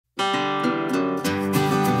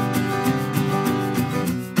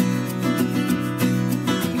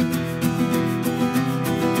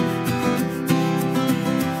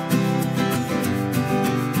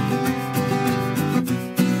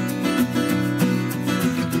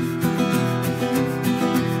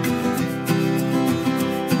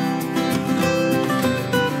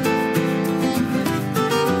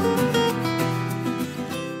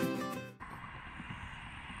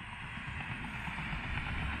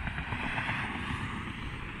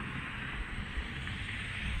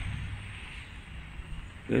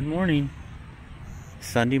Good morning.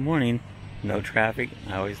 Sunday morning, no traffic.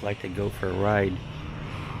 I always like to go for a ride.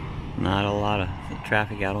 Not a lot of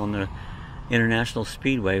traffic out on the International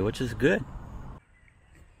Speedway, which is good.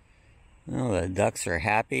 Well, the ducks are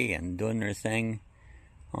happy and doing their thing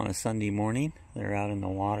on a Sunday morning. They're out in the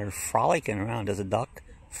water frolicking around. Does a duck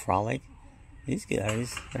frolic? These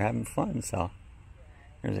guys are having fun. So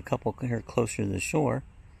there's a couple here closer to the shore.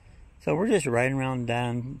 So we're just riding around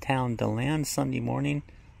downtown Deland Sunday morning.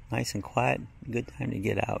 Nice and quiet. Good time to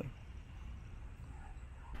get out.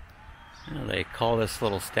 Well, they call this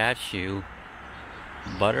little statue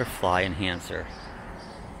Butterfly Enhancer.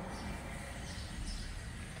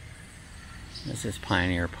 This is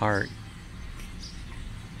Pioneer Park.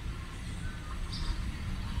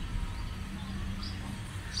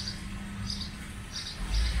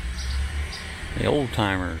 The old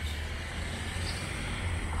timers.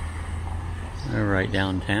 They're right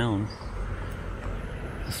downtown.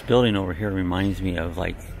 This building over here reminds me of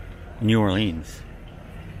like New Orleans.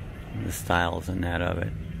 The styles and that of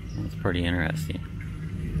it. It's pretty interesting.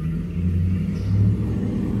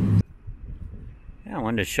 Yeah, I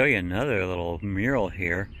wanted to show you another little mural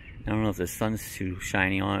here. I don't know if the sun's too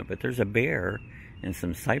shiny on it, but there's a bear and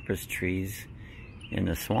some cypress trees in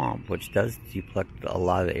the swamp, which does deflect a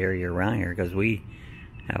lot of the area around here because we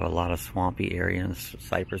have a lot of swampy area and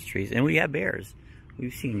cypress trees, and we have bears.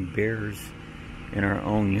 We've seen bears in our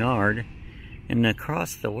own yard, and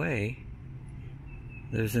across the way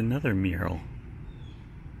there's another mural.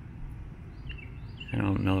 I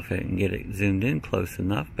don't know if I can get it zoomed in close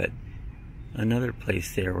enough, but another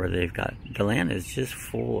place there where they've got, the land is just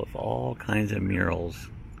full of all kinds of murals.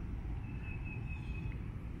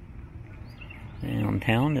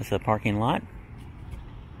 Downtown is a parking lot.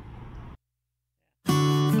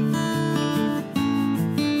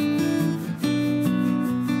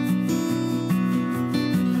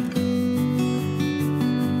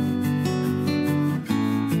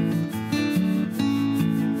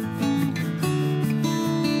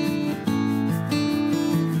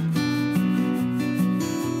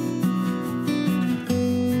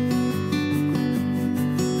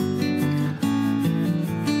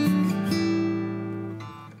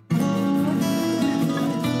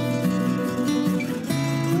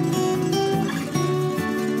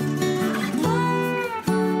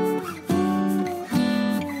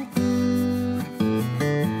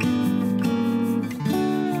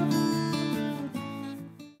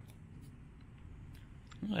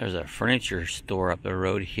 There's a furniture store up the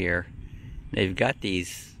road here. They've got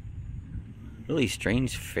these really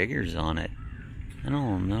strange figures on it. I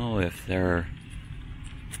don't know if they're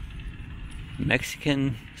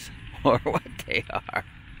Mexicans or what they are.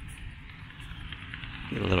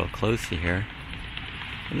 Get a little close here.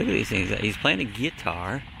 Look at these things. He's playing a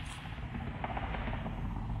guitar.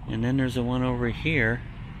 And then there's a one over here.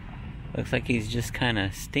 Looks like he's just kind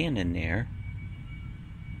of standing there.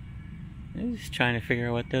 I'm just trying to figure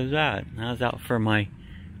out what those are. I was out for my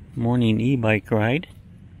morning e-bike ride.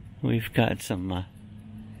 We've got some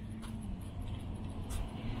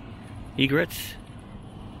egrets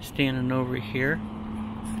standing over here.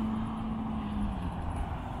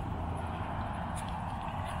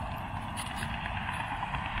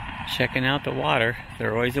 Checking out the water.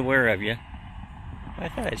 They're always aware of you. I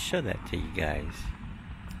thought I'd show that to you guys.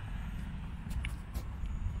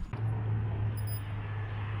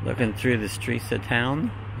 Looking through the streets of town,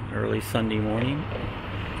 early Sunday morning.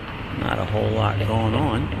 Not a whole lot going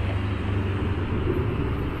on.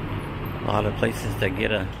 A lot of places to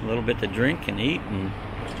get a little bit to drink and eat and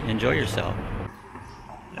enjoy yourself.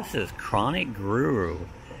 This is Chronic Guru.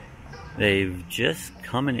 They've just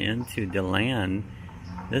coming into Deland.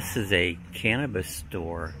 This is a cannabis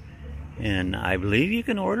store. And I believe you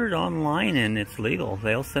can order it online and it's legal.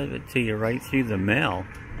 They'll send it to you right through the mail.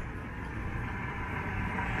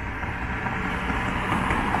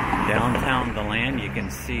 Downtown Deland, you can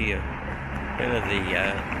see a bit of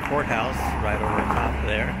the courthouse right over the top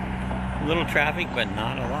there. A little traffic, but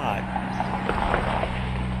not a lot.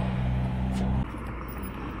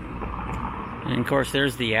 And of course,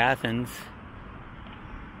 there's the Athens.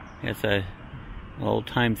 It's a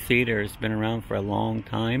old-time theater. It's been around for a long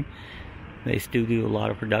time. They still do a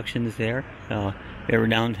lot of productions there. So if you're ever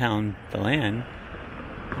downtown Deland,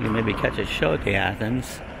 you can maybe catch a show at the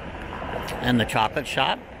Athens. And the chocolate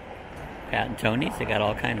shop. Pat and Tony's, they got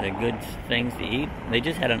all kinds of good things to eat. They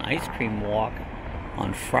just had an ice cream walk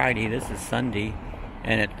on Friday. This is Sunday,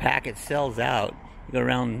 and at packet sells out. You go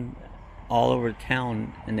around all over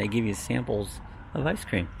town and they give you samples of ice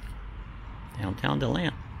cream. Downtown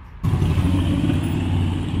Deland.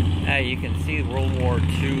 You can see World War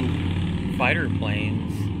II fighter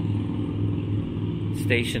planes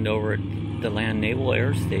stationed over at Deland Naval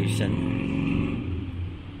Air Station.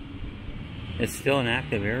 It's still an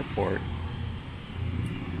active airport.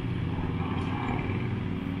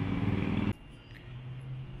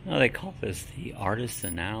 Well, they call this the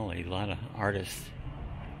Artisan Alley. A lot of artists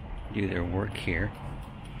do their work here.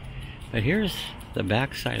 But here's the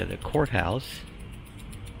back side of the courthouse.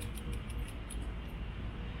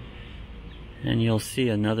 And you'll see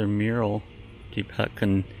another mural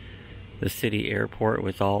depicting the city airport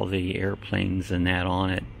with all the airplanes and that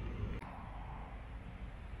on it.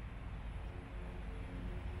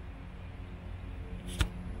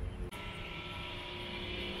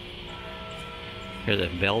 Here the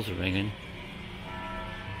bells are ringing.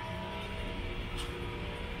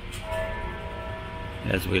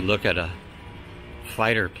 As we look at a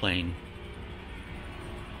fighter plane.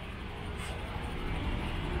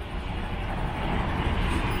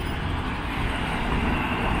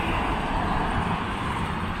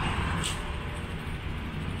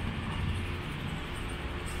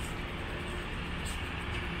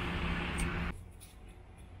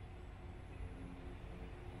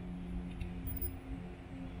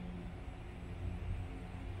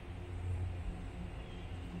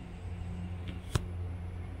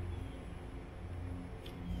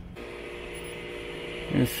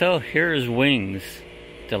 And so here's wings,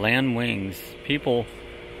 Deland wings. People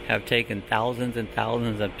have taken thousands and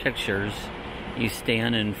thousands of pictures. You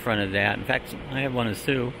stand in front of that. In fact, I have one of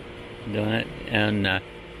Sue doing it, and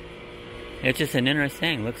it's just an interesting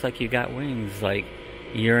thing. Looks like you got wings, like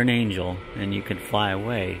you're an angel and you could fly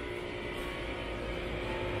away.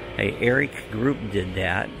 Hey, Eric Group did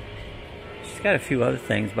that. She's got a few other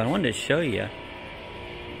things, but I wanted to show you.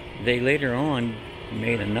 They later on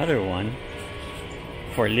made another one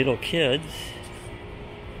for little kids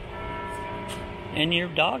and your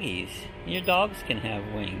doggies. Your dogs can have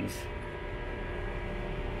wings.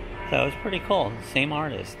 So it's pretty cool. Same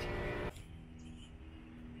artist.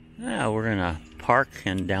 Now we're gonna park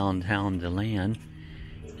in downtown Deland,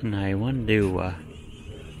 and I wanted to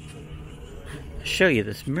show you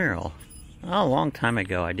this mural. A long time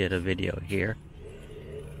ago I did a video here.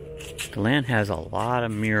 Deland has a lot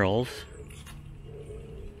of murals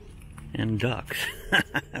and ducks.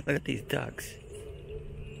 Look at these ducks.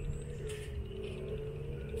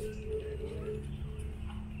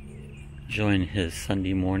 Enjoying his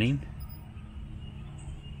Sunday morning.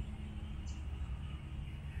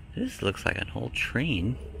 This looks like an old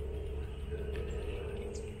train.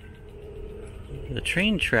 The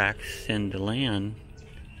train tracks in Deland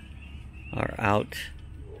are out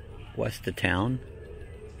west of town.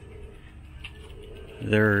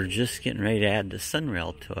 They're just getting ready to add the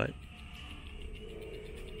sunrail to it.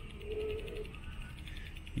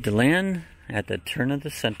 Deland at the turn of the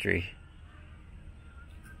century.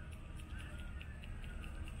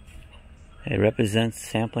 It represents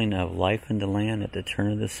sampling of life in Deland at the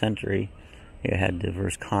turn of the century. It had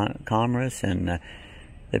diverse commerce, and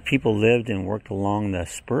the people lived and worked along the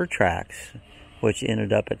spur tracks, which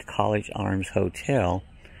ended up at the College Arms Hotel,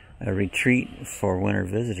 a retreat for winter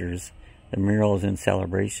visitors. The mural is in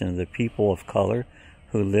celebration of the people of color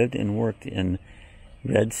who lived and worked in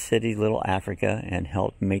Red City, Little Africa, and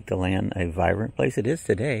helped make Deland a vibrant place it is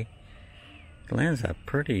today. Deland's a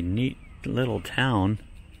pretty neat little town.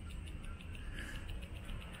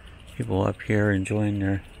 People up here enjoying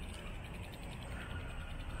their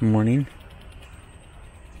morning.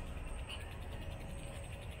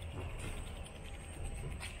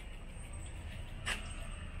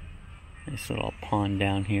 Nice little pond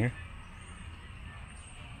down here.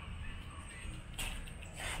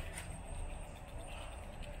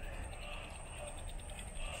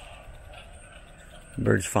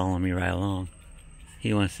 Bird's following me right along.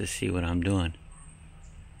 He wants to see what I'm doing.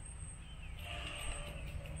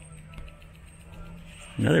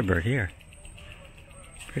 Another bird here.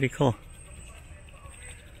 Pretty cool.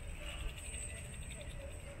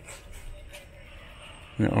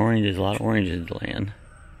 And the oranges, a lot of oranges to land.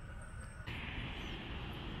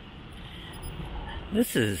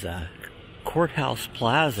 This is Courthouse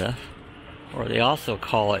Plaza, or they also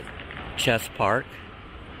call it Chess Park.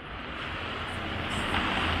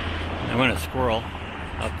 I went a squirrel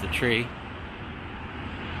up the tree.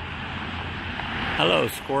 Hello,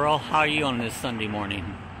 squirrel. How are you on this Sunday morning?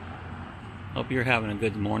 Hope you're having a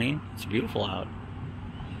good morning. It's beautiful out.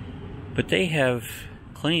 But they have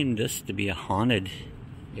claimed this to be a haunted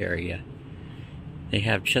area. They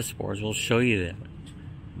have chessboards. We'll show you that.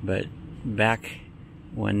 But back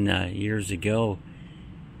when years ago,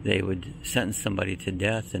 they would sentence somebody to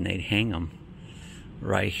death and they'd hang them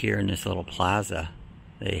right here in this little plaza.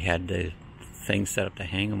 They had the thing set up to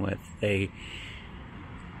hang them with. They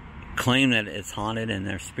claim that it's haunted and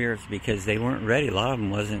their spirits, because they weren't ready. A lot of them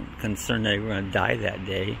wasn't concerned they were going to die that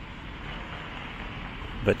day.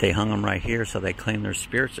 But they hung them right here, so they claim their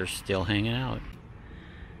spirits are still hanging out.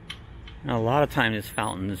 Now, a lot of times this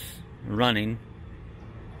fountain's running.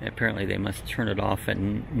 Apparently they must turn it off at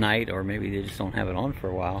night, or maybe they just don't have it on for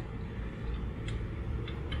a while.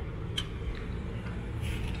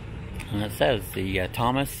 And it says the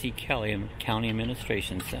Thomas C. Kelly County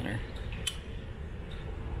Administration Center.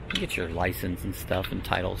 You get your license and stuff and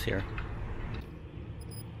titles here.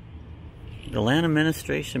 The Land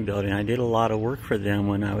Administration Building, I did a lot of work for them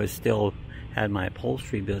when I was still had my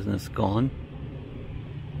upholstery business going.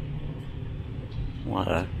 A lot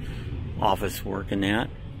of office work in that.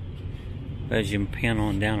 But as you pan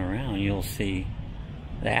on down around, you'll see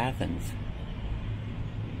the Athens.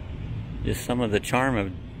 Just some of the charm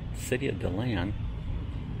of the city of Deland.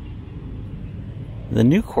 The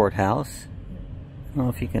new courthouse, I don't know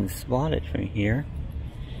if you can spot it from here,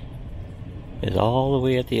 is all the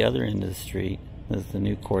way at the other end of the street. Is the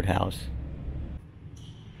new courthouse.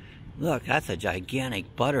 Look, that's a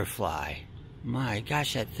gigantic butterfly. My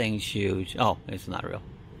gosh, that thing's huge. Oh, it's not real.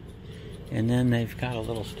 And then they've got a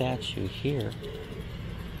little statue here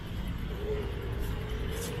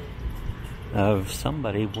of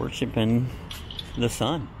somebody worshiping the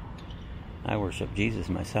sun. I worship Jesus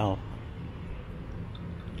myself.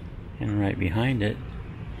 And right behind it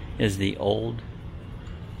is the old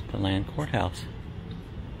Deland courthouse.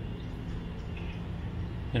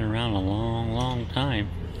 Been around a long, long time.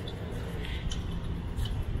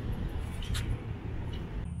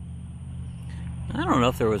 I don't know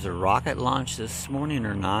if there was a rocket launch this morning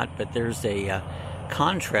or not, but there's a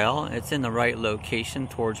contrail. It's in the right location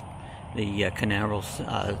towards the Canaveral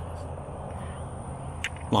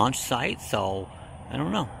launch site, so I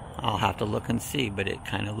don't know. I'll have to look and see, but it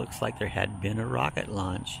kind of looks like there had been a rocket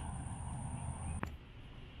launch.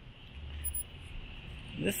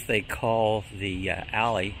 This they call the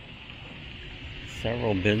alley.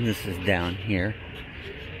 Several businesses down here.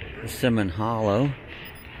 Persimmon Hollow,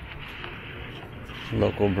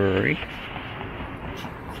 local brewery.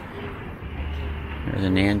 There's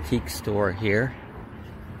an antique store here.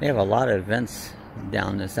 They have a lot of events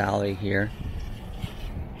down this alley here.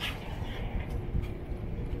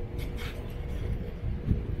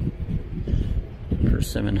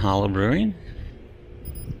 Persimmon Hollow Brewing.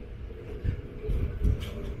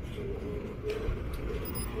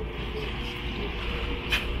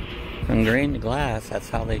 From grain to glass, that's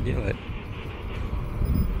how they do it.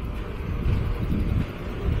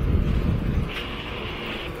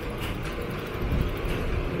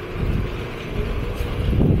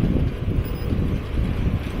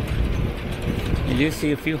 You do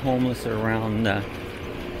see a few homeless around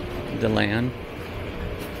Deland,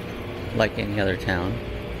 like any other town.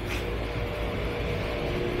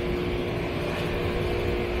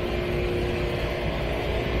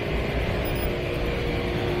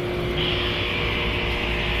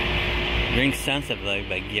 Drink sensibly,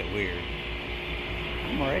 but get weird.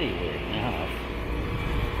 I'm already weird enough.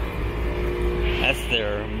 That's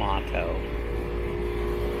their motto.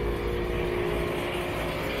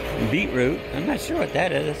 Beetroot. I'm not sure what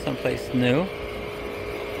that is. It's someplace new.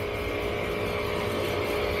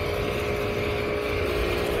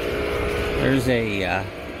 There's a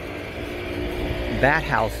bat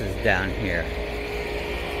houses down here.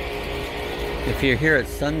 If you're here at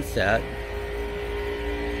sunset,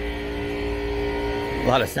 a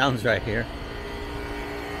lot of sounds right here,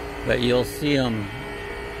 but you'll see them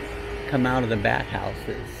come out of the bat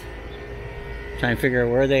houses. Trying to figure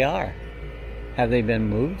out where they are. Have they been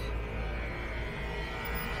moved?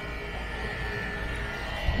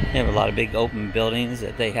 They have a lot of big open buildings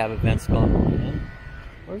that they have events going on in.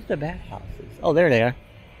 Where's the bat houses? Oh, there they are.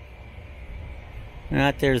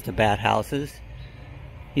 Right there's the bat houses.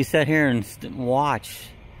 You sit here and watch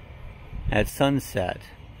at sunset.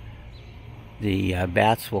 The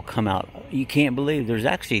bats will come out. You can't believe there's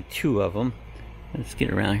actually two of them. Let's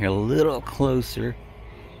get around here a little closer.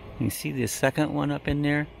 You can see the second one up in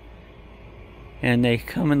there. And they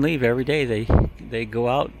come and leave every day. They go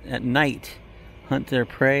out at night, hunt their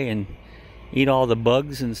prey and eat all the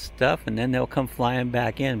bugs and stuff, and then they'll come flying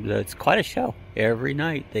back in. But it's quite a show. Every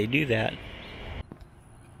night they do that.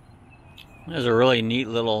 There's a really neat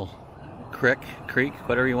little creek,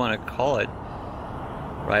 whatever you want to call it,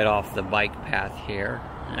 right off the bike path here.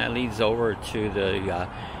 And that leads over to the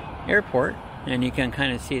airport, and you can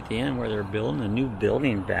kind of see at the end where they're building a new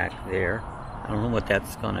building back there. I don't know what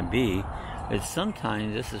that's going to be. But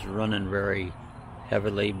sometimes this is running very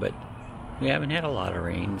heavily, but we haven't had a lot of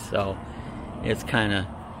rain, so it's kind of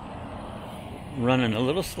running a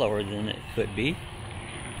little slower than it could be.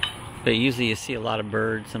 But usually you see a lot of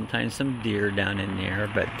birds, sometimes some deer down in there.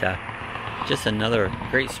 But just another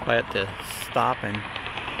great spot to stop and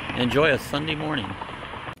enjoy a Sunday morning.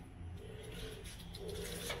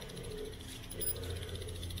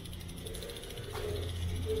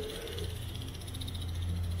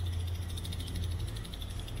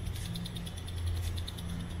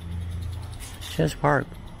 Chess Park.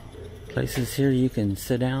 Places here you can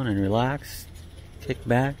sit down and relax, kick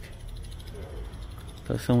back,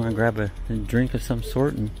 go somewhere and grab a drink of some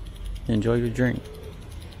sort and enjoy your drink.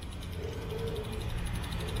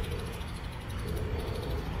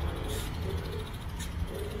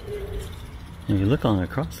 If you look on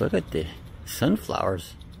across, look at the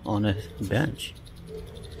sunflowers on a bench.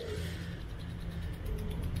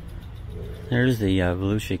 There's the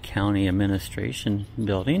Volusia County Administration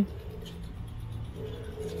Building.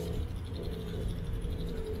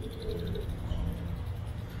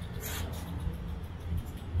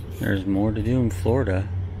 There's more to do in Florida.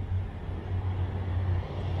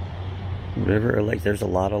 River or lake, there's a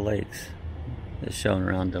lot of lakes that's shown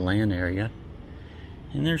around Deland area.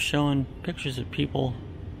 And they're showing pictures of people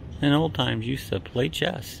in old times used to play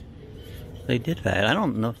chess. They did that. I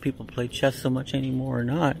don't know if people play chess so much anymore or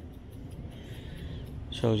not.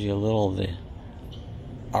 Shows you a little of the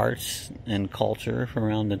arts and culture from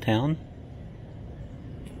around the town.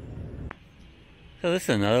 So this is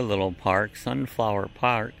another little park, Sunflower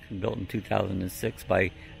Park, built in 2006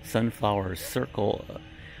 by Sunflower Circle,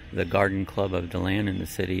 the garden club of Deland in the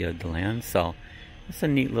city of Deland. So it's a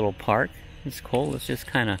neat little park. It's cool. Let's just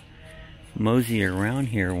kind of mosey around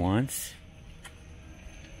here once.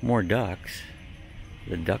 More ducks.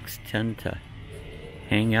 The ducks tend to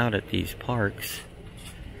hang out at these parks.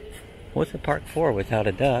 What's a park for without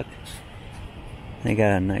a duck? They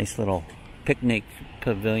got a nice little picnic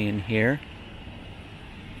pavilion here.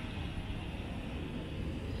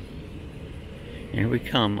 Here we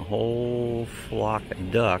come, a whole flock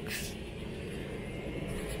of ducks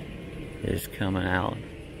is coming out.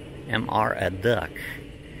 MR a duck.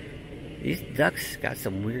 These ducks got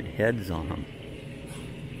some weird heads on them.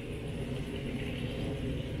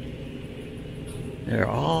 They're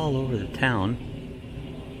all over the town.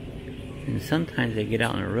 And sometimes they get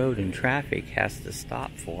out on the road and traffic has to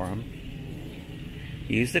stop for them.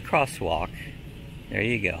 Use the crosswalk. There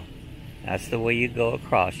you go. That's the way you go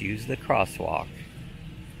across. Use the crosswalk.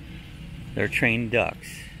 They're trained ducks.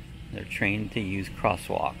 They're trained to use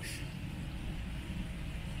crosswalks.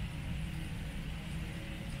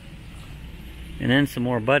 And then some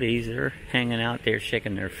more buddies, they're hanging out there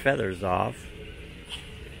shaking their feathers off.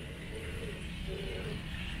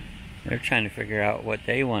 They're trying to figure out what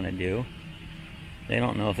they want to do. They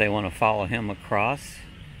don't know if they want to follow him across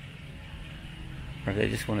or if they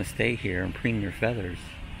just want to stay here and preen their feathers.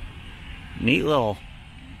 Neat little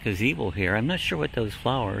gazebo here. I'm not sure what those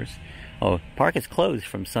flowers. Oh, park is closed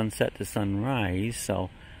from sunset to sunrise, so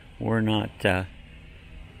we're not,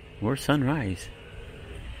 we're sunrise.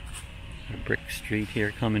 A brick street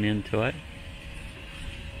here coming into it.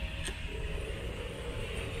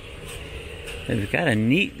 They've got a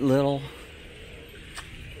neat little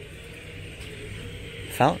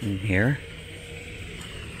fountain here.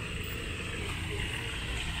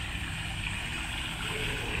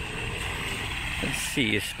 Let's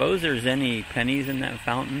see, I suppose there's any pennies in that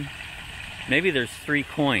fountain. Maybe there's 3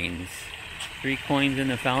 coins. 3 coins in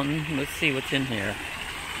the fountain. Let's see what's in here.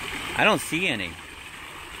 I don't see any.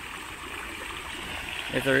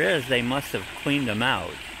 If there is, they must have cleaned them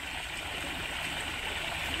out.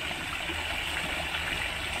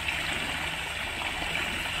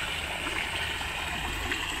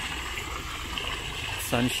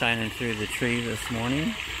 Sun shining through the tree this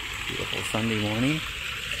morning. Beautiful Sunday morning.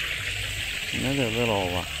 Another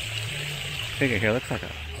little figure here. Looks like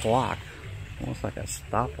a clock. Almost like a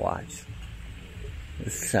stopwatch.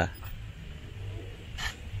 Let's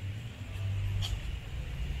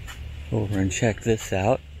over and check this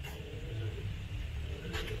out.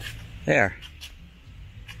 There.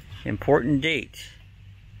 Important date.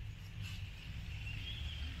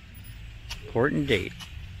 Important date.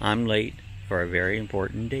 I'm late for a very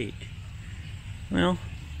important date. Well,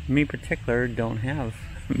 me particular don't have.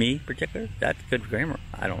 Me particular? That's good grammar.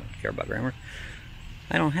 I don't care about grammar.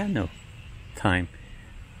 I don't have no time.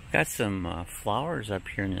 Got some flowers up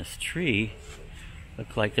here in this tree.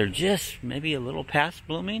 Look like they're just maybe a little past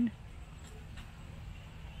blooming.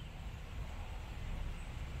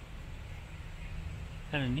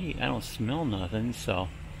 Kind of neat. I don't smell nothing, so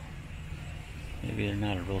maybe they're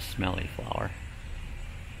not a real smelly flower.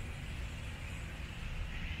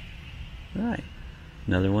 Right.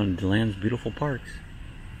 Another one of Deland's beautiful parks.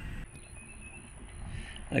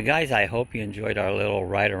 Guys, I hope you enjoyed our little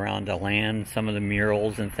ride around Deland, some of the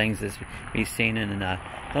murals and things that we've seen. And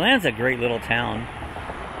Deland's a great little town.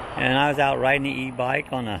 And I was out riding the e-bike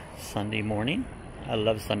on a Sunday morning. I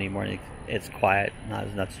love Sunday morning. It's quiet, not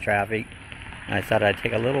as much traffic. And I thought I'd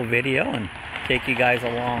take a little video and take you guys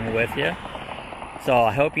along with you. So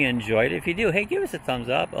I hope you enjoyed it. If you do, hey, give us a thumbs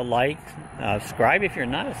up, a like, subscribe if you're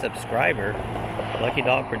not a subscriber. Lucky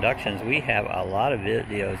Dog Productions, we have a lot of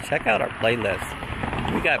videos. Check out our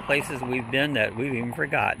playlist. We got places we've been that we've even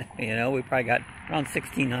forgot. You know, we probably got around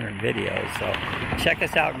 1,600 videos. So check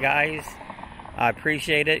us out, guys. I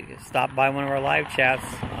appreciate it. Stop by one of our live chats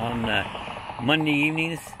on Monday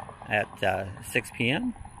evenings at 6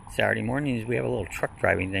 p.m. Saturday mornings, we have a little truck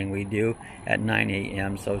driving thing we do at 9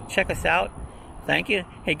 a.m. So check us out. Thank you.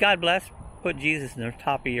 Hey, God bless. Put Jesus in the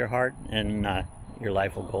top of your heart, and your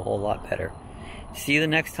life will go a whole lot better. See you the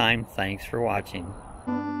next time. Thanks for watching.